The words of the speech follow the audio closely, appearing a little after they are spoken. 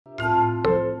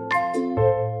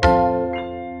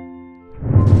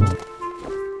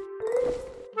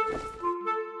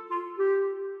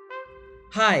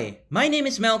Hi, my name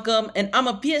is Malcolm and I'm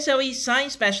a PSLE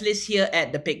Science Specialist here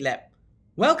at the Pique Lab.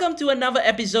 Welcome to another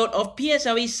episode of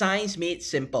PSLE Science Made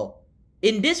Simple.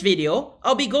 In this video,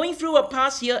 I'll be going through a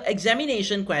past year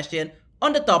examination question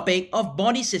on the topic of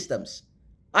body systems.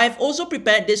 I've also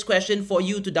prepared this question for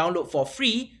you to download for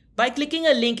free by clicking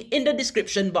a link in the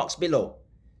description box below.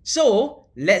 So,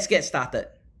 let's get started.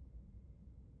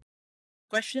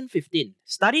 Question 15.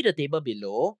 Study the table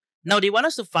below. Now, they want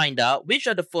us to find out which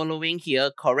of the following here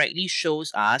correctly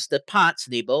shows us the parts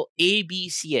labeled A, B,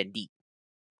 C, and D.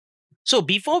 So,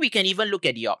 before we can even look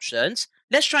at the options,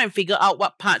 let's try and figure out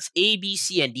what parts A, B,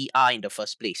 C, and D are in the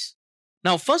first place.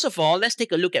 Now, first of all, let's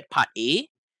take a look at part A.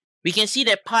 We can see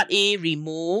that part A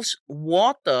removes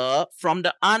water from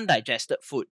the undigested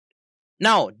food.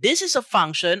 Now, this is a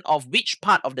function of which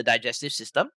part of the digestive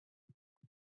system?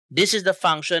 This is the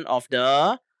function of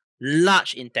the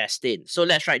large intestine. So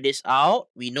let's write this out.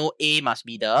 We know A must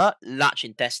be the large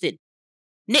intestine.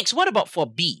 Next, what about for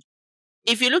B?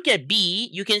 If you look at B,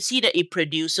 you can see that it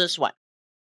produces what?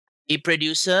 It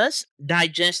produces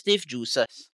digestive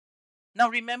juices. Now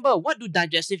remember, what do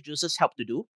digestive juices help to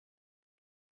do?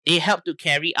 They help to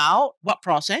carry out what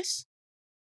process?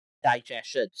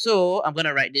 Digestion. So I'm going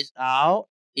to write this out.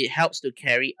 It helps to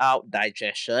carry out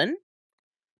digestion.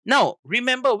 Now,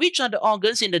 remember, which are the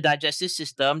organs in the digestive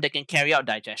system that can carry out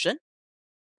digestion?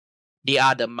 They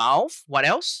are the mouth, what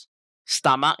else?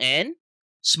 Stomach and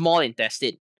small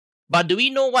intestine. But do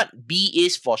we know what B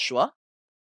is for sure?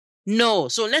 No.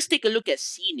 So let's take a look at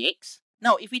C next.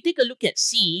 Now, if we take a look at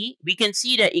C, we can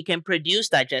see that it can produce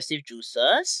digestive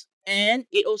juices and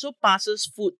it also passes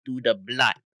food to the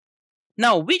blood.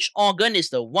 Now, which organ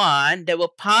is the one that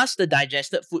will pass the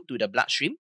digested food to the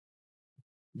bloodstream?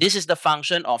 This is the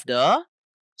function of the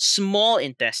small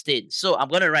intestine. So I'm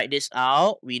going to write this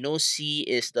out. We know C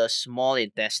is the small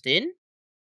intestine.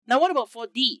 Now what about for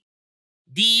D?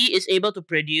 D is able to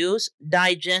produce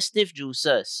digestive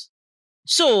juices.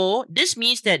 So this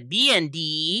means that B and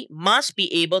D must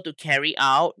be able to carry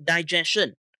out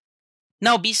digestion.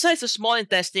 Now besides the small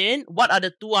intestine, what are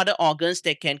the two other organs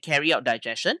that can carry out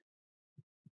digestion?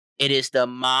 It is the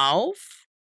mouth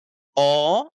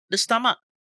or the stomach.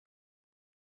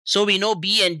 So we know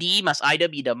B and D must either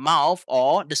be the mouth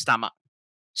or the stomach.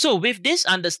 So with this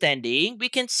understanding, we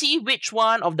can see which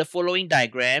one of the following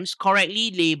diagrams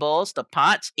correctly labels the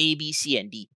parts A, B, C,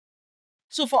 and D.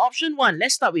 So for option 1,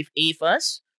 let's start with A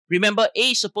first. Remember,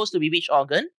 A is supposed to be which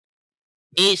organ?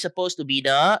 A is supposed to be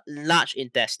the large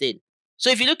intestine. So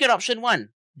if you look at option 1,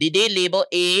 did they label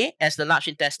A as the large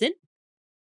intestine?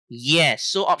 Yes,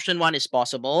 so option 1 is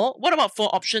possible. What about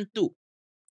for option 2?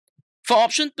 For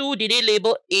option 2, did they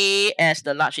label A as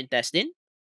the large intestine?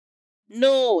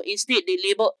 No, instead they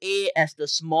label A as the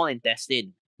small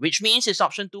intestine. Which means is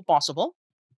option 2 possible?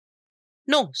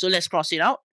 No, so let's cross it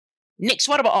out. Next,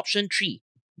 what about option 3?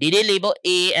 Did they label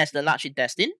A as the large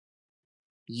intestine?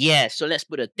 Yes, so let's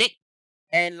put a tick.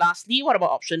 And lastly, what about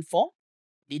option 4?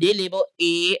 Did they label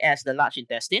A as the large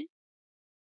intestine?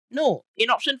 No,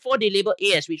 in option 4, they label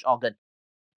A as which organ?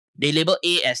 They label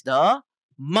A as the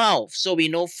mouth. So we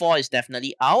know 4 is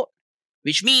definitely out.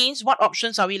 Which means, what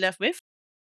options are we left with?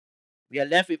 We are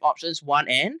left with options 1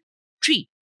 and 3.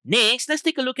 Next, let's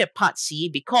take a look at part C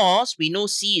because we know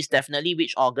C is definitely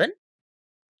which organ?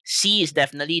 C is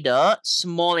definitely the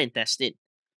small intestine.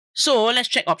 So let's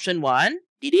check option 1.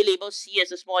 Did they label C as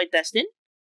the small intestine?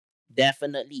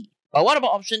 Definitely. But what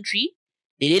about option 3?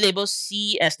 Did they label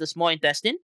C as the small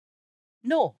intestine?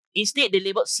 No. Instead, they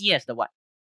labeled C as the what?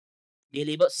 They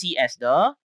labeled C as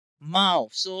the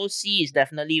mouth. So C is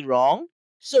definitely wrong.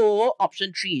 So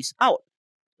option 3 is out.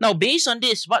 Now based on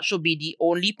this, what should be the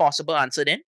only possible answer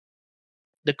then?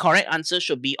 The correct answer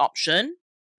should be option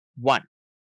 1.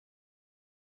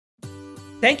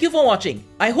 Thank you for watching.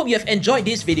 I hope you have enjoyed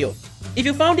this video. If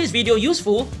you found this video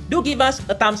useful, do give us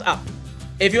a thumbs up.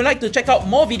 If you'd like to check out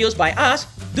more videos by us,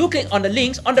 do click on the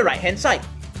links on the right hand side.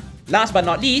 Last but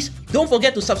not least, don't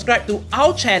forget to subscribe to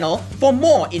our channel for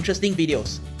more interesting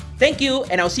videos. Thank you,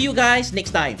 and I'll see you guys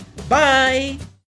next time. Bye!